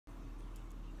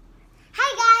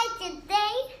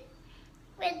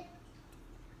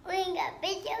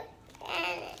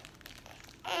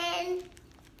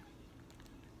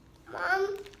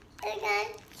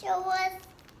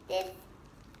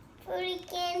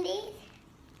candies.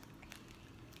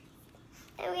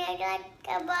 And we had like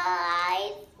a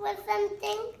bite or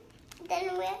something.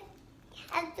 Then we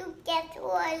have to guess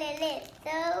what it is.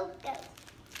 So go.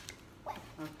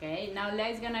 Okay, now Leah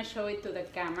is gonna show it to the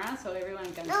camera so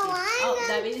everyone can see. I'm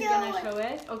David is gonna show it.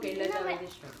 it. Okay, let No, David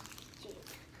show it.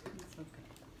 It's okay.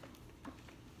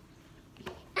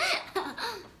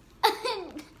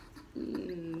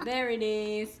 There it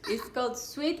is. It's called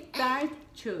Sweet Tart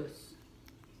Chewy.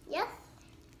 Yes.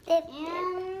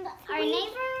 And our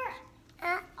neighbor,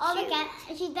 all the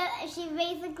she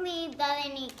basically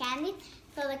doesn't eat candies,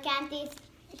 so the candies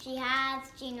she has,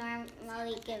 she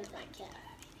normally gives them to us.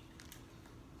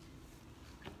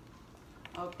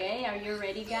 Okay, are you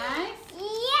ready, guys?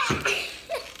 Yeah.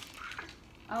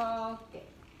 Okay.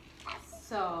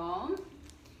 So,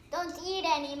 Don't eat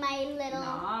any, my little.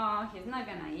 no, he's not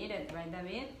gonna eat it, right,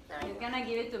 David? He's gonna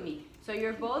give it to me. So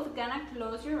you're both gonna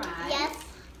close your eyes. Yes.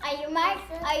 Are you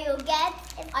marked? Are you get?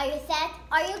 Are you set?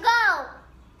 Are you go?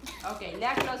 Okay,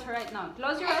 Leah, close her eyes. No,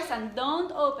 close your eyes and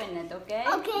don't open it, okay?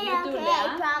 Okay, You too, okay, Leah.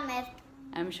 I promise.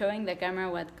 I'm showing the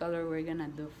camera what color we're gonna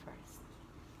do first.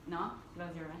 No?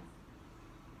 Close your eyes.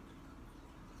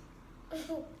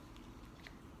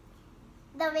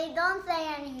 David, don't say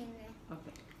anything.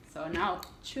 Okay. So now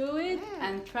chew it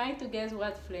and try to guess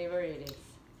what flavor it is.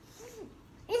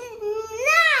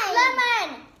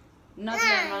 Lemon. Not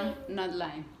lemon, not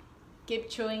lime. Keep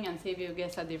chewing and see if you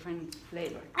guess a different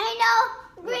flavor. I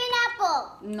know. Green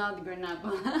apple. Not green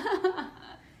apple.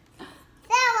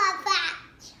 Sour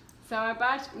Patch. Sour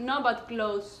Patch? No, but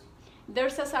close.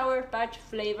 There's a Sour Patch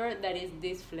flavor that is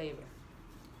this flavor.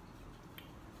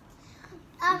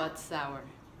 But sour.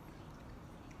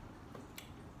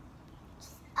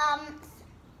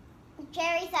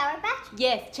 Cherry Sour Patch.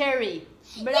 Yes, cherry.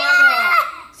 Bravo! Yeah!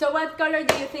 So what color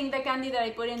do you think the candy that I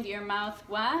put into your mouth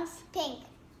was? Pink.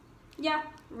 Yeah,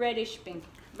 reddish pink.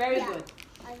 Very Yeah. good.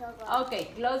 I forgot. Okay,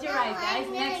 close your eyes, guys.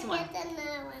 I'm Next gonna one. get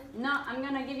another one. No, I'm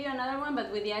gonna give you another one,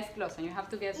 but with the eyes closed, and you have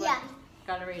to guess what Yeah.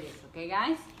 color it is. Okay,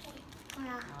 guys?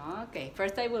 Okay,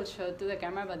 first I will show to the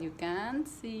camera, but you can't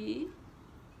see.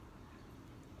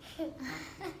 Okay.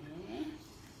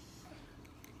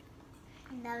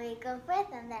 Now we go first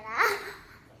and then I.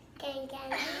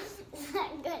 Candies.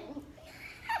 Good.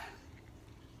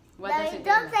 What does it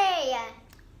Don't taste like? say it yet.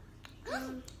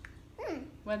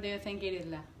 What do you think it is,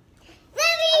 La?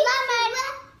 Lemon.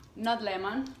 Not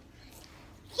lemon.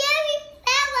 Cherry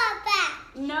Sour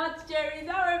Patch. Not cherry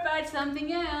sour patch,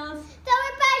 something else.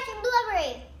 Sour Patch and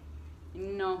blueberry.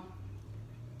 No.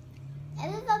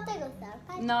 Is it something with Sour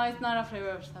Patch? No, it's not a flavor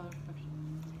of sour patch.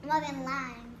 More than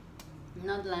lime.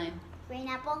 Not lime. Green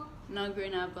apple. Not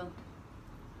green apple.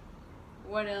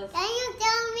 What else? Can you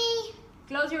tell me?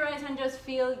 Close your eyes and just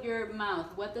feel your mouth.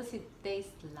 What does it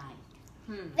taste like?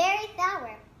 Very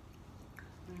sour.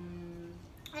 Mm.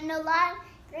 And a lot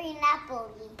green apple.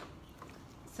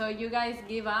 So you guys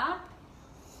give up?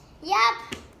 Yep.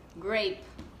 Grape.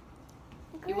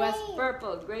 It was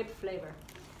purple, grape flavor.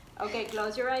 Okay,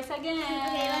 close your eyes again.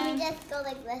 Okay, let me just go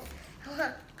like this.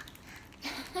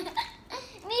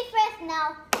 Me first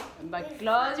now. But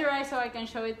close your eyes so I can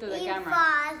show it to the Me camera.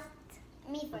 first.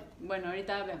 Me first. Bueno,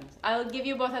 ahorita vemos. I'll give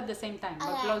you both at the same time, but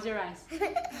Okay. close your eyes.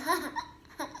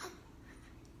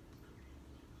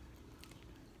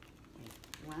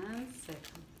 1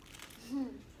 second.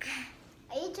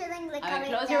 Are you choosing the All color? right,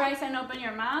 close your eyes and open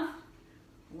your mouth.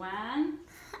 1,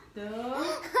 2,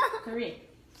 3.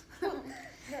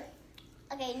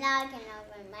 Okay, now I can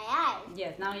open my eyes.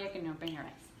 Yes, now you can open your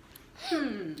eyes.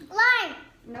 Lime.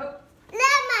 Nope.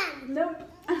 Lemon. Nope.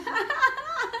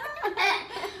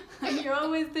 You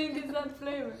always think it's that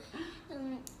flavor.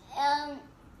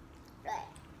 Right.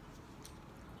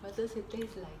 What does it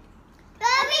taste like?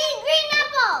 Green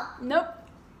apple. Nope.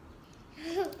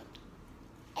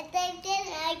 It tasted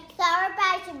like Sour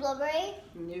Patch and blueberry.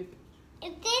 Nope.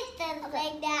 It tasted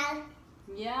like that.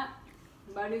 Yeah,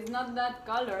 but it's not that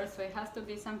color, so it has to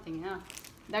be something else.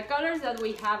 The colors that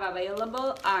we have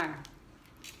available are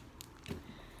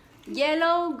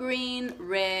yellow, green,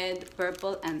 red,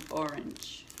 purple, and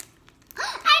orange.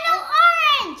 I know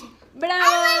orange.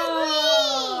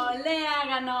 Bravo! Leah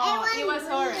ganó. I It want was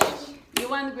green. orange. You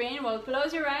want green? Well,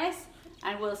 close your eyes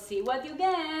and we'll see what you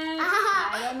get.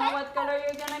 I don't know what color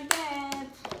you're gonna get.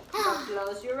 So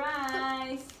close your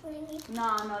eyes.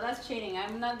 No, that's cheating.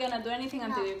 I'm not gonna do anything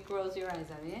until you close your eyes,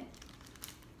 okay?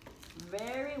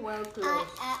 Very well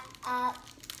closed.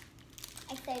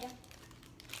 Excited.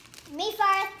 Me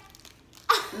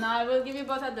first. No, I will give you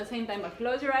both at the same time, but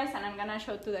close your eyes and I'm gonna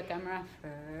show to the camera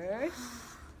first.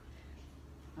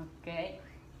 Okay.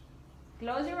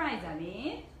 Close your eyes,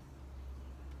 David.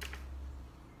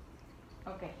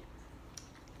 Okay.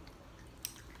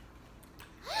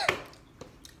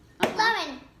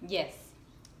 Lemon. Yes.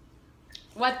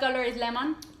 What color is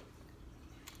lemon?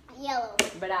 Yellow.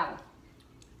 Bravo.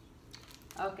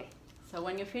 Okay. So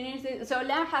when you finish it, so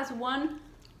Leah has won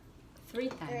 3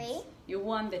 times. 3. You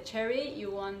won the cherry,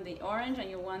 you won the orange, and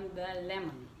you won the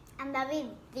lemon. And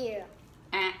David 0.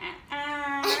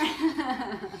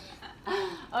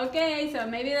 Okay, so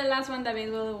maybe the last one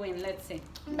David will win. Let's see.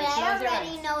 But I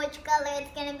already know which color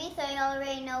it's gonna be, so you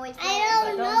already know which color. I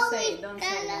don't But know which color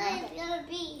huh? it's gonna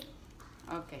be.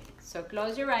 Okay, so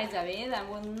close your eyes, David. I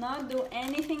will not do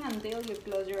anything until you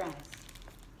close your eyes.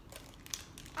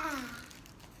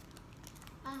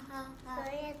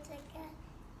 Voy a checar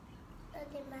los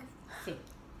demás. Sí,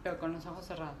 pero con los ojos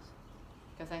cerrados.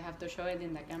 Because I have to show it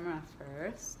in the camera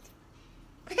first.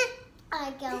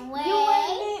 I can wait. You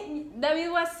already,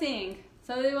 David was seeing,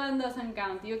 so this one doesn't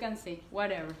count. You can see,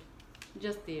 whatever.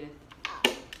 Just did it.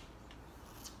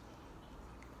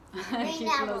 He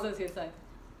apple. closes his eyes.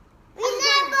 Green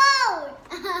apple!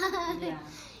 Yeah.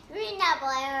 Green apple,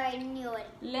 I already knew it.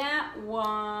 Leah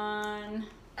won.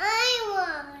 I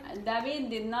won. David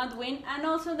did not win, and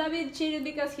also David cheated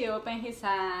because he opened his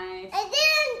eyes. I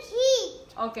didn't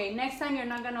cheat. Okay, next time you're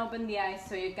not gonna open the eyes,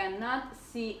 so you cannot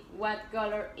see what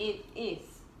color it is.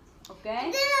 I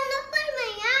Okay? didn't open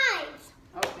my eyes.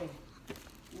 Okay.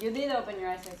 You did open your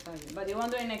eyes, I saw you, but you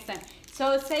won't do it next time.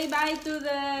 So say bye to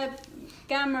the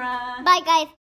camera. Bye, guys.